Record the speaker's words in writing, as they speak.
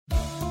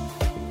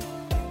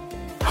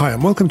Hi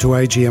and welcome to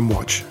AGM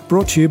Watch,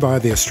 brought to you by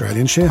the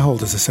Australian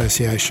Shareholders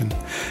Association.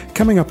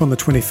 Coming up on the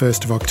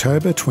 21st of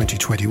October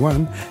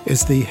 2021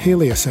 is the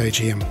Healius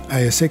AGM,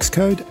 ASX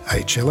code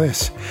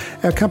HLS.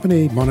 Our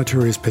company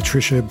monitor is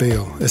Patricia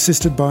Beale,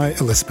 assisted by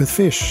Elizabeth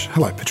Fish.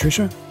 Hello,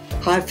 Patricia.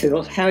 Hi,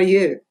 Phil. How are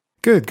you?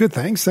 Good,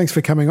 thanks. Thanks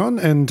for coming on.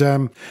 And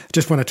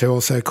just wanted to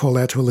also call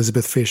out to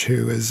Elizabeth Fish,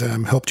 who has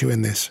helped you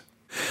in this.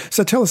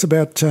 So tell us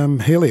about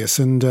Healius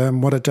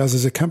and what it does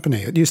as a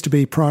company. It used to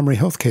be Primary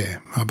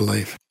Healthcare, I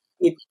believe.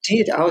 It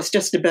did. I was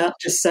just about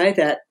to say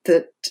that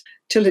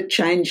till it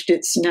changed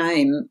its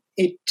name,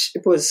 it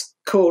was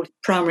called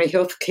Primary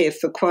Healthcare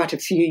for quite a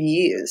few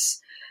years.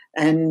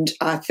 And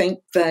I think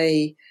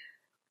they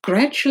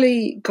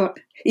gradually got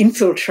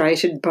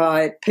infiltrated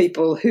by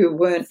people who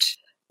weren't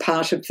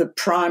part of the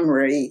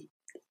primary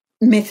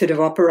method of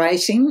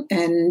operating,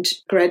 and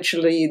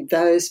gradually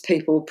those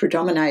people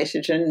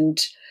predominated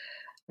and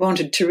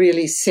wanted to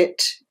really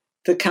set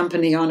the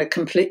company on a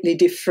completely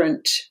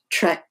different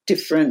track,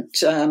 different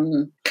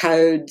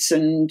codes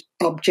and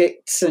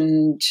objects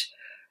and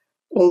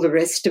all the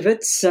rest of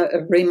it, so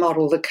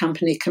remodel the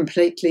company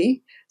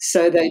completely.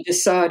 So they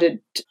decided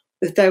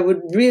that they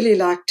would really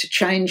like to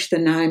change the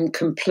name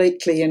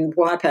completely and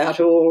wipe out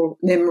all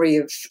memory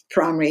of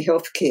primary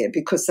healthcare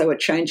because they were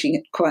changing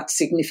it quite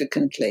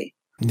significantly.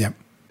 Yeah.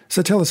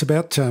 So tell us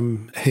about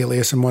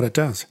Healius and what it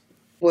does.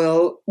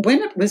 Well,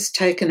 when it was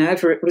taken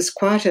over, it was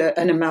quite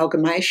an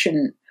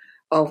amalgamation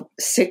of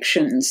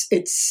sections.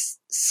 It's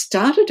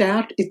started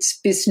out its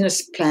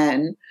business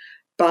plan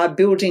by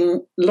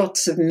building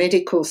lots of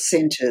medical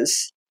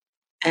centres,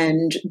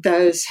 and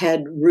those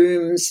had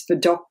rooms for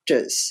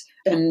doctors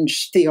and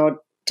the odd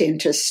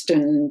dentist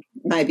and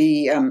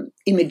maybe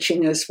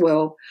imaging as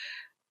well.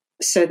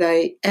 So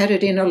they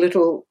added in a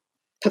little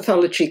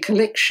pathology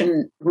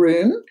collection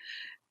room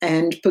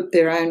and put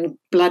their own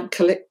blood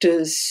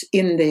collectors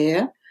in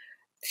there,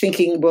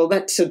 thinking, well,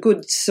 that's a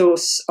good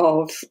source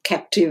of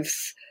captive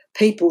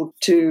people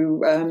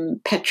to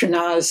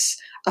patronise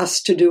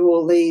us to do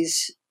all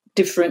these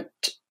different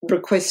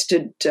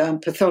requested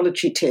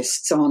pathology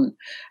tests on.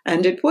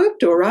 And it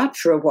worked all right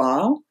for a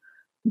while,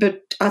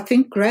 but I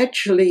think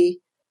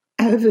gradually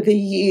over the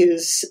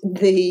years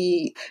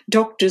the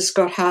doctors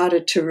got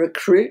harder to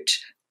recruit,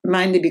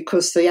 mainly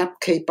because the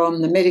upkeep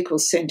on the medical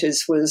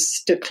centres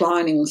was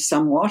declining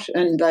somewhat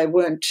and they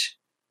weren't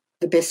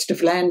the best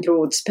of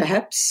landlords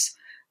perhaps,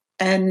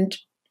 and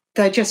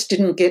they just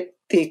didn't get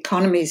the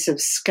economies of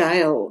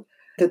scale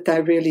that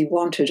they really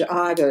wanted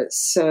either.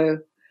 So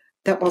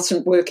that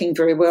wasn't working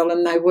very well,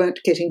 and they weren't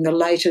getting the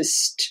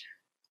latest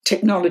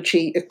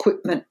technology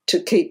equipment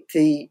to keep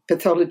the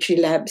pathology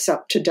labs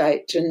up to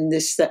date and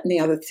this, that and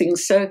the other thing.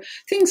 So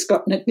things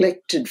got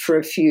neglected for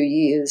a few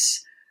years,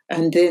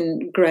 and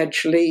then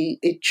gradually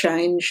it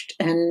changed,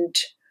 and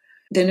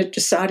then it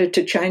decided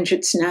to change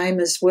its name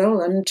as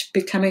well and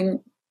becoming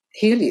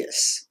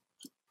Healius.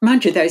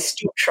 Mind you, they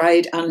still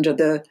trade under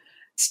the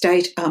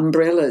state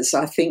umbrellas,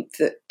 I think,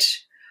 that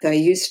they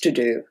used to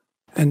do.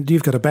 And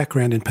you've got a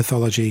background in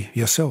pathology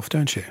yourself,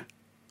 don't you?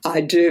 I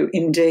do,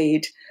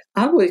 indeed.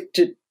 I worked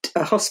at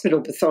a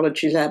hospital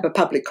pathology lab, a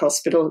public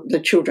hospital,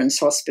 the Children's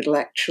Hospital,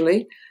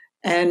 actually.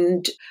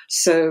 And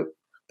so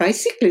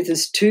basically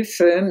there's two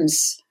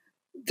firms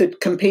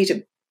that compete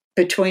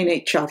between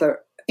each other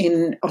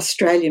in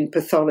Australian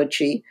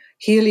pathology.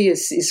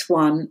 Healius is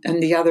one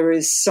and the other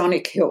is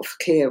Sonic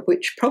Healthcare,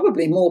 which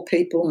probably more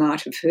people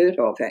might have heard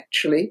of,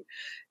 actually,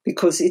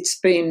 because it's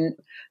been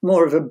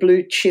more of a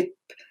blue chip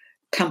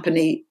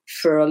company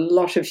for a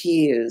lot of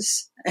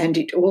years, and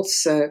it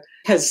also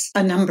has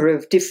a number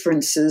of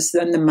differences.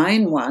 And the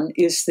main one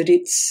is that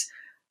it's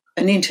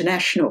an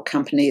international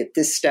company at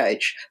this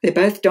stage. They're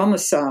both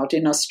domiciled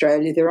in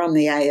Australia. They're on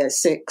the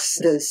ASX.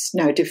 There's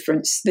no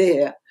difference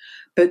there.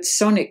 But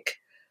Sonic,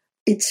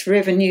 its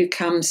revenue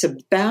comes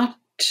about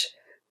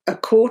a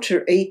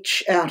quarter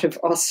each out of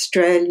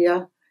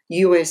Australia,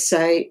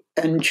 USA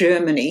and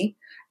Germany,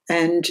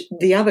 and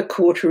the other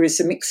quarter is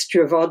a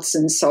mixture of odds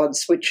and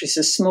sods, which is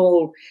a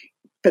small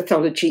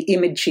pathology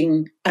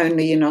imaging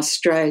only in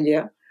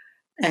Australia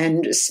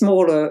and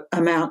smaller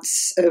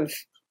amounts of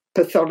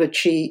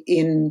pathology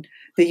in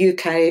the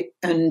UK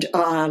and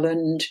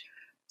Ireland,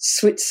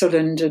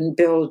 Switzerland and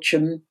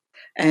Belgium,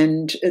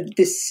 and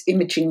this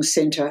imaging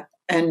centre,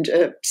 and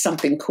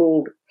something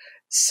called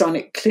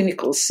Sonic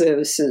Clinical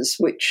Services,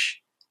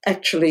 which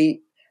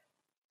actually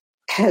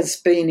has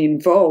been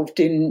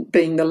involved in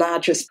being the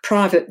largest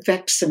private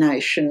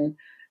vaccination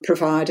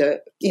provider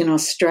in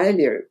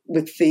Australia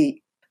with the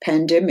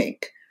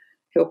pandemic,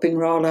 helping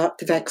roll out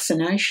the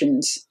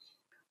vaccinations.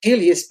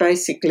 Healius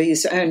basically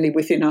is only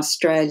within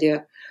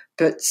Australia,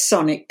 but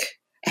Sonic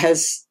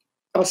has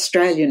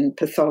Australian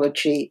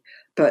pathology,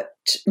 but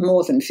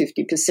more than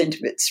 50%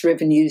 of its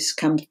revenues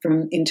come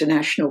from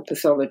international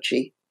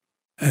pathology.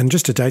 And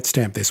just to date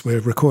stamp this, we're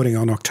recording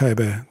on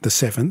October the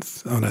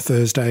 7th on a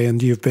Thursday,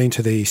 and you've been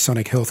to the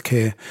Sonic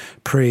Healthcare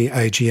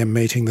pre-AGM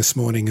meeting this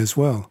morning as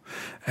well.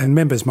 And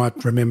members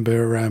might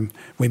remember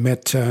we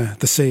met the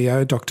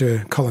CEO,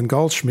 Dr. Colin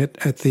Goldschmidt,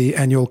 at the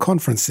annual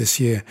conference this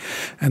year,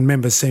 and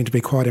members seemed to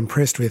be quite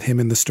impressed with him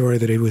in the story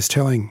that he was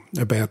telling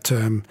about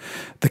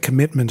the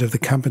commitment of the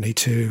company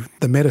to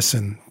the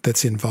medicine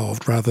that's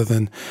involved rather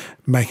than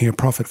making a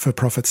profit for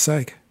profit's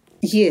sake.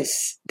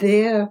 Yes,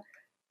 their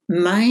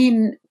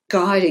main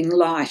guiding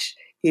light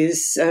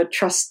is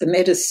trust the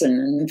medicine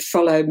and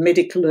follow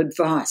medical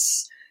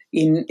advice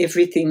in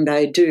everything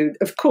they do.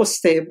 Of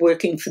course, they're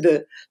working for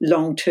the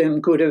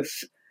long-term good of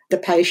the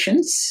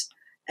patients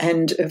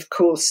and, of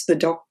course, the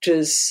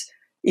doctors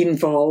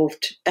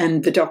involved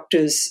and the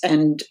doctors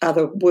and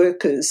other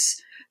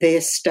workers, their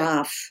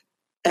staff,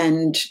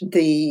 and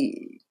the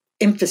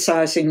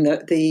emphasising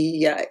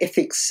the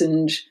ethics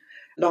and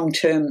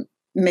long-term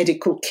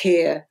medical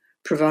care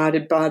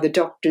provided by the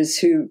doctors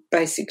who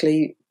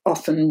basically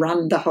often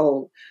run the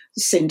whole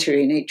centre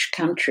in each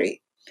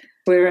country.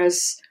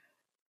 Whereas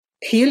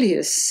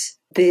Healius,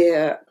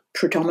 their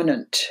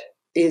predominant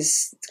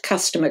is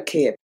customer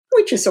care,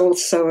 which is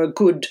also a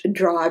good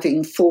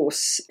driving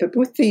force, but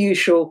with the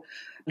usual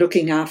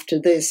looking after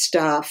their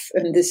staff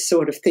and this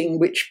sort of thing,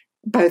 which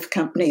both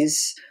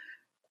companies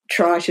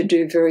try to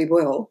do very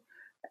well,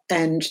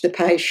 and the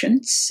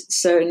patients.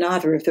 So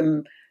neither of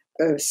them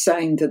are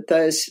saying that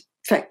those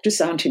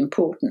factors aren't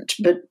important,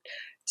 but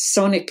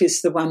Sonic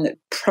is the one that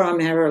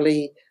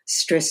primarily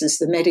stresses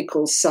the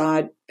medical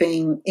side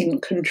being in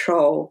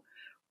control,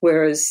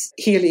 whereas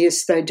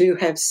Healius, they do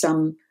have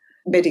some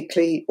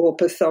medically or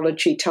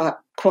pathology type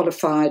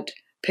qualified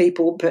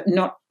people, but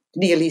not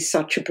nearly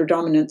such a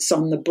predominance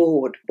on the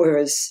board,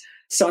 whereas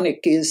Sonic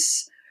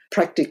is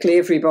practically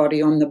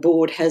everybody on the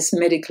board has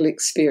medical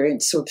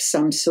experience of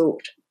some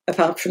sort,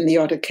 apart from the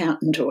odd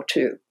accountant or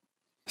two.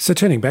 So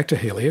turning back to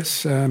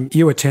Healius,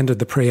 you attended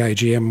the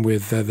pre-AGM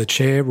with the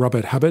chair,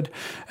 Robert Hubbard,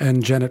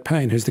 and Janet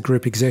Payne, who's the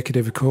Group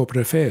Executive of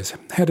Corporate Affairs.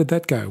 How did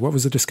that go? What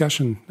was the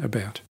discussion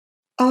about?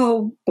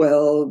 Oh,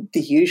 well,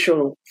 the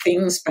usual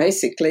things,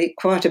 basically,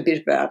 quite a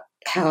bit about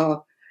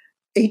how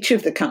each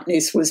of the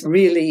companies was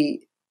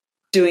really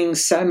doing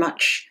so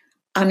much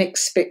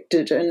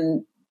unexpected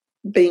and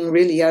being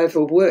really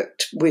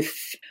overworked with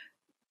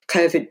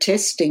COVID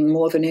testing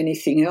more than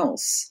anything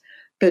else.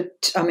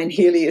 But, I mean,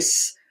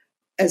 Healius,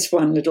 as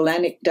one little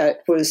anecdote,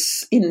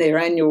 was in their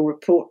annual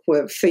report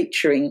were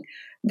featuring,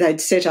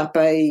 they'd set up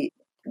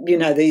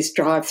these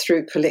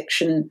drive-through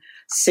collection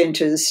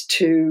centres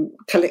to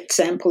collect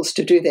samples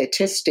to do their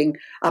testing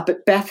up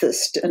at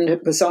Bathurst, and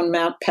it was on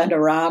Mount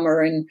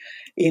Panorama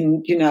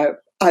in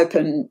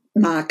open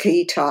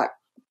marquee type,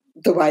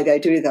 the way they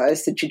do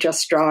those, that you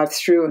just drive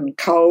through, and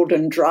cold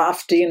and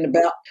drafty, and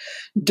about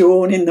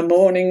dawn in the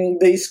morning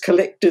these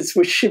collectors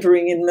were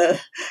shivering in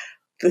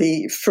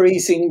the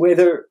freezing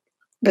weather,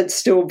 but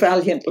still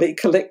valiantly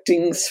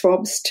collecting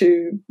swabs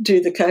to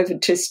do the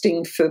COVID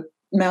testing for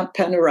Mount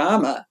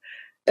Panorama.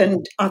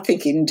 And I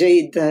think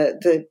indeed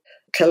the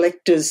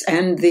collectors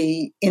and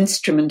the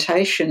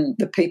instrumentation,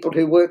 the people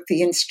who work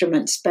the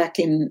instruments back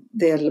in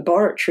their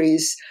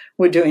laboratories,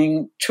 were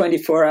doing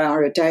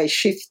 24-hour-a-day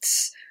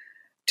shifts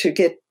to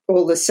get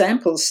all the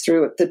samples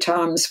through at the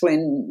times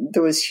when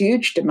there was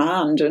huge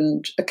demand,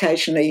 and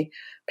occasionally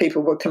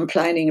people were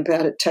complaining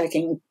about it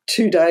taking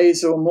 2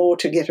 days or more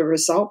to get a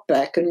result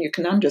back. And you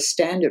can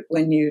understand it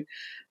when you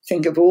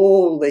think of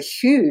all the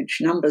huge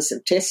numbers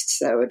of tests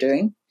they were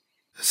doing.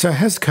 So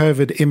has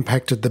COVID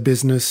impacted the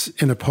business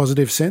in a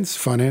positive sense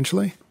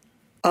financially?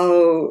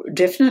 Oh,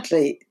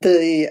 definitely.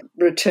 The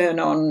return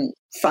on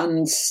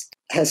funds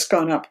has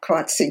gone up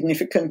quite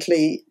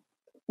significantly,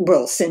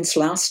 well, since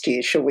last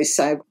year, shall we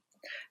say,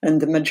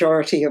 and the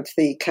majority of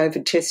the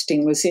COVID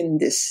testing was in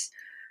this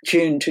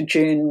June to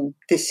June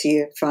this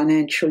year,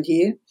 financial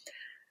year.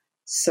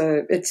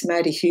 So it's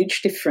made a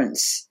huge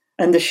difference.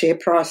 And the share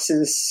price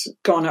has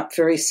gone up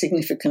very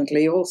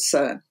significantly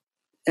also.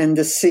 And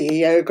the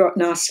CEO got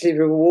nicely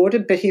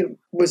rewarded, but he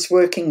was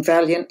working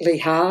valiantly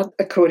hard,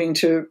 according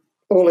to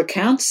all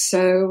accounts,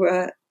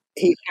 so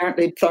he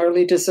apparently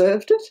thoroughly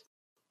deserved it.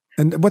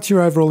 And what's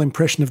your overall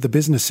impression of the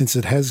business since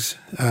it has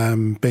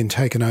been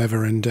taken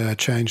over and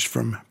changed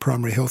from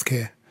primary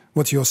healthcare?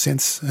 What's your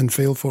sense and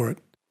feel for it?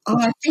 Oh,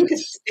 I think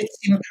it's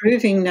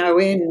improving no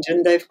end,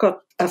 and they've got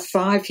a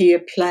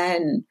 5-year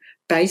plan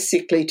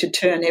basically to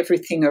turn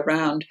everything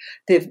around.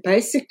 They've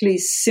basically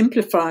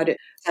simplified it.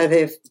 So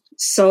they've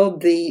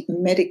sold the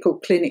medical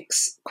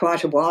clinics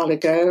quite a while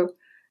ago,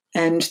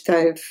 and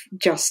they've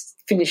just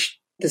finished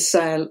the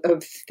sale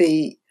of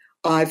the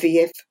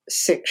IVF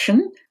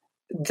section.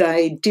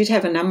 They did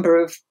have a number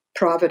of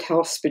private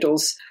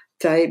hospitals.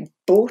 They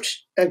bought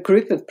a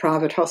group of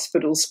private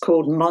hospitals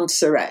called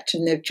Montserrat,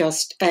 and they've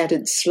just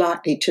added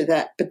slightly to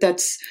that, but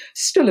that's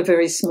still a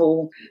very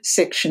small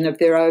section of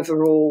their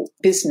overall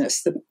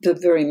business. The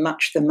very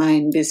much the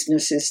main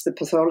business is the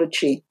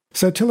pathology.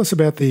 So tell us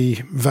about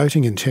the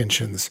voting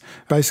intentions.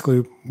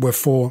 Basically, we're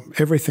for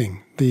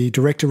everything. The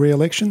director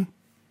re-election?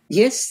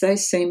 Yes, they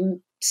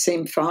seem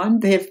seem fine.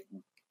 They've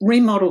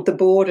remodelled the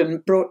board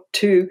and brought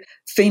 2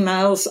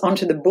 females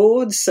onto the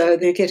board, so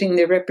they're getting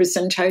their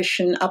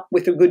representation up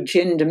with a good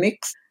gender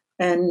mix.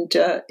 And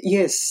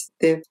yes,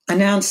 they've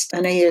announced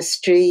an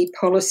ESG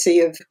policy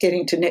of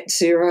getting to net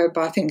zero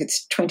by, I think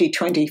it's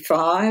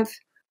 2025.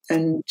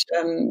 And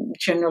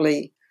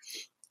generally,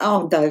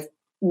 they've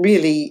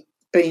really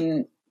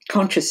been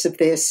conscious of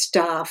their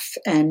staff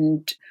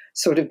and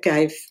sort of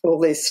gave all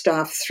their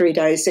staff 3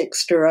 days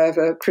extra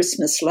over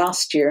Christmas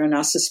last year, and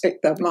I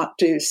suspect they might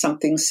do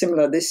something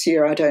similar this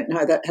year. I don't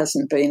know, that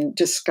hasn't been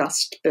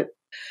discussed, but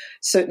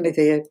certainly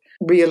they're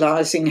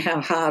realising how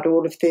hard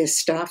all of their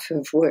staff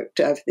have worked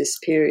over this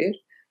period.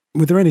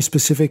 Were there any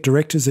specific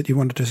directors that you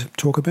wanted to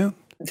talk about?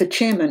 The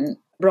chairman,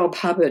 Rob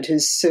Hubbard,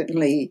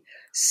 certainly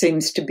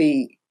seems to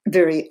be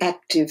very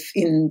active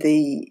in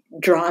the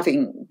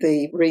driving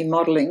the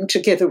remodelling,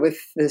 together with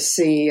the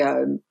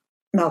CEO,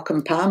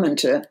 Malcolm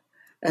Parmenter,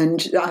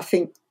 and I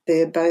think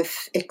they're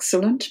both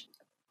excellent.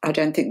 I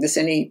don't think there's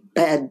any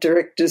bad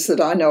directors that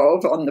I know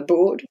of on the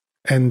board.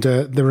 And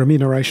the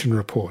remuneration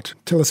report.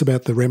 Tell us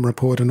about the REM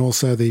report and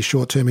also the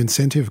short-term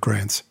incentive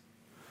grants.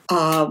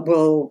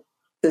 Well,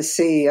 the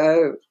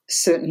CEO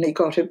certainly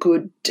got a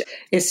good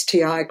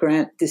STI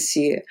grant this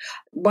year.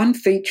 One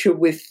feature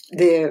with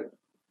their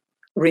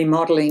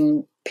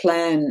remodelling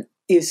plan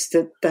is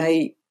that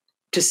they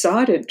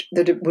decided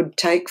that it would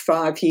take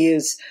 5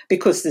 years,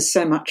 because there's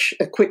so much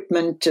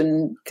equipment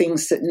and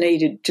things that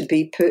needed to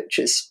be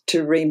purchased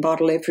to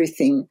remodel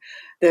everything,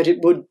 that it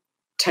would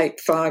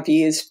take 5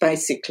 years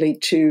basically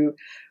to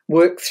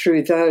work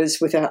through those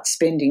without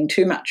spending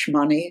too much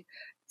money.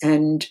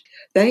 And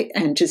they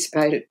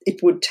anticipated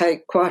it would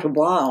take quite a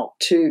while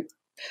to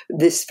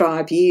this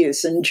 5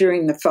 years. And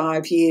during the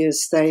 5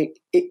 years, they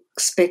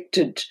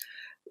expected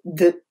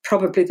that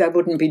probably they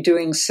wouldn't be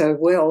doing so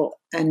well.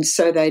 And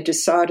so they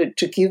decided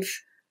to give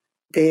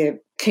their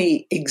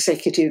key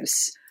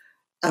executives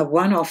a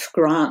one-off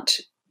grant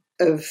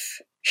of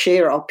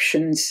share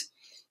options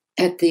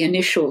at the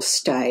initial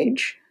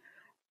stage,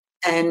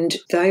 and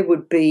they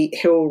would be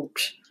held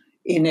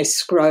in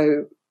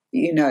escrow,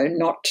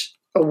 not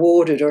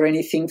awarded or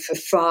anything for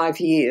 5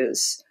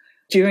 years.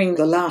 During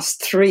the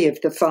last 3 of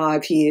the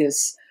 5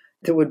 years,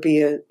 there would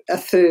be a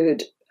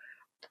third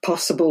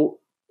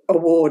possible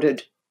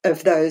awarded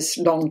of those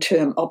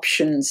long-term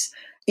options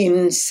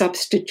in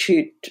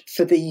substitute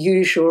for the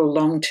usual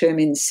long-term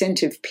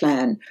incentive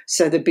plan.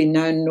 So there'd be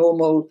no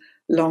normal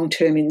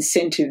long-term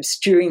incentives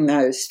during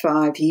those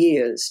 5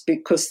 years,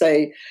 because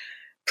they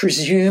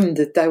presumed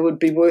that they would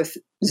be worth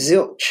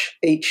zilch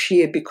each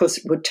year, because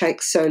it would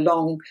take so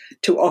long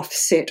to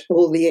offset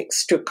all the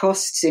extra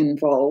costs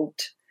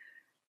involved.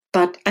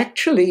 But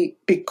actually,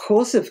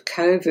 because of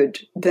COVID,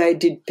 they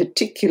did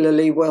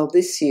particularly well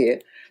this year.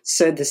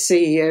 So the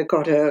CEO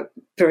got a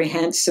very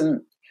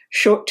handsome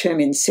short-term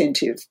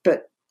incentive,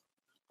 but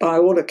by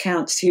all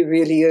accounts, he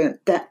really earned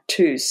that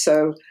too.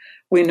 So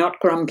we're not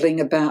grumbling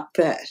about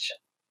that.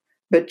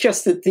 But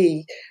just that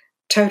the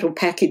total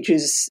package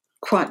is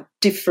quite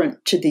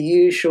different to the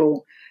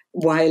usual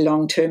way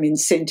long-term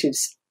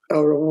incentives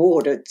are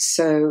awarded.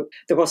 So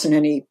there wasn't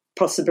any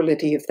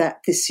possibility of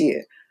that this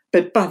year.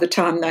 But by the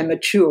time they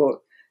mature,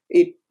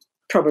 it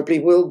probably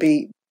will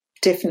be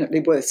definitely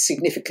worth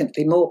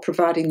significantly more,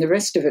 providing the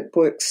rest of it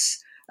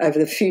works over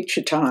the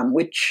future time,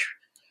 which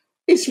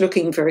is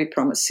looking very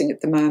promising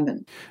at the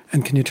moment.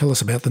 And can you tell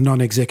us about the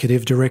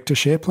non-executive director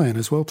share plan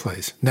as well,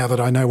 please, now that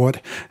I know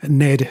what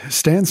NED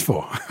stands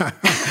for?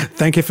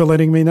 Thank you for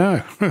letting me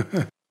know.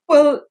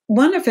 Well,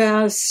 one of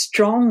our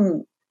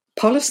strong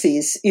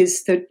policies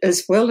is that,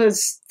 as well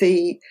as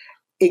the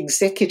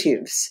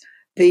executives,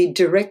 the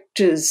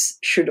directors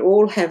should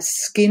all have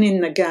skin in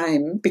the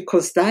game,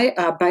 because they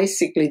are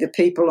basically the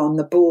people on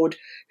the board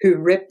who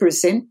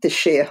represent the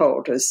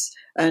shareholders.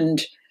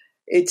 And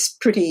it's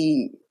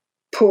pretty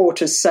poor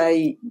to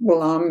say,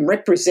 well, I'm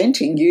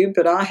representing you,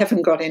 but I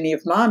haven't got any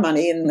of my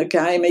money in the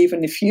game,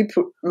 even if you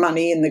put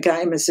money in the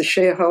game as a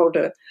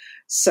shareholder.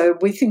 So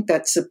we think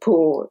that's a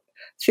poor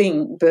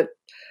thing. But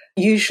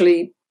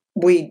usually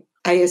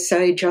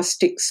ASA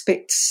just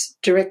expects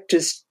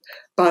directors,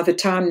 by the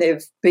time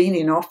they've been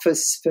in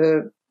office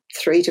for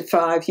 3 to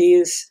 5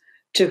 years,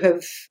 to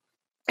have,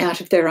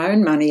 out of their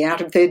own money, out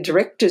of their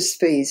directors'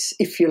 fees,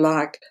 if you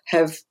like,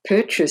 have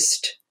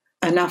purchased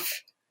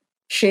enough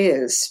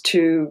shares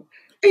to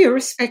be a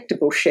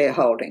respectable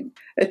shareholding,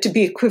 to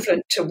be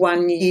equivalent to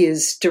 1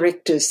 year's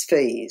directors'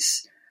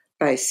 fees,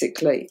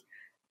 basically.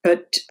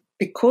 But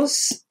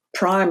because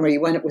Primary,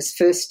 when it was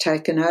first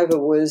taken over,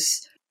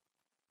 was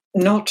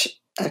not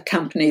a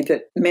company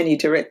that many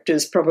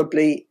directors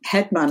probably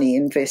had money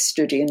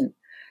invested in,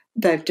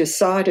 they've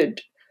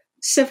decided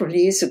several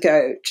years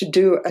ago to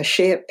do a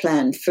share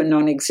plan for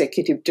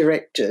non-executive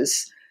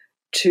directors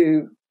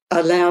to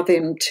allow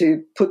them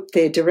to put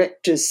their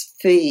director's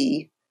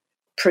fee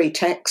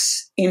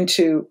pre-tax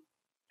into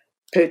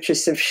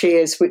purchase of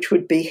shares which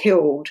would be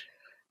held,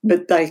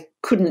 but they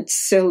couldn't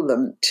sell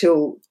them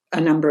till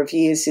a number of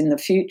years in the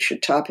future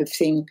type of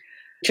thing.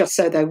 just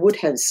so they would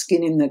have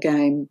skin in the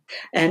game.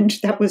 And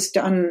that was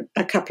done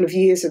a couple of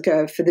years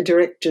ago for the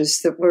directors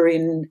that were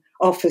in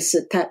office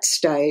at that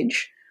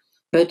stage.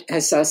 But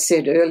as I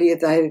said earlier,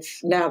 they've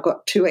now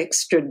got 2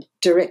 extra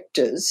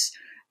directors,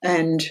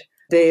 and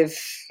they're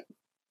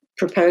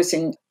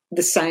proposing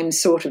the same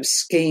sort of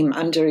scheme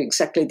under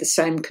exactly the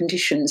same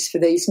conditions for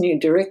these new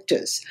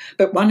directors.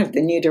 But one of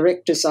the new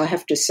directors, I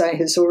have to say,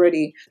 has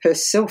already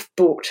herself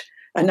bought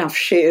enough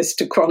shares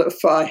to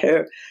qualify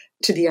her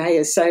to the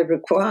ASA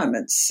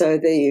requirements. So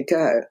there you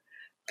go.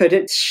 But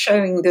it's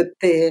showing that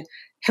they're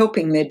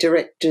helping their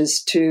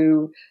directors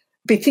to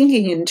be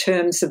thinking in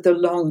terms of the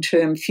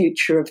long-term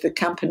future of the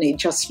company,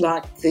 just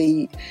like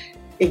the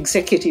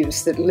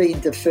executives that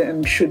lead the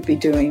firm should be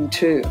doing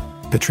too.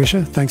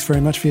 Patricia, thanks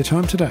very much for your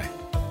time today.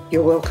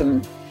 You're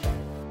welcome.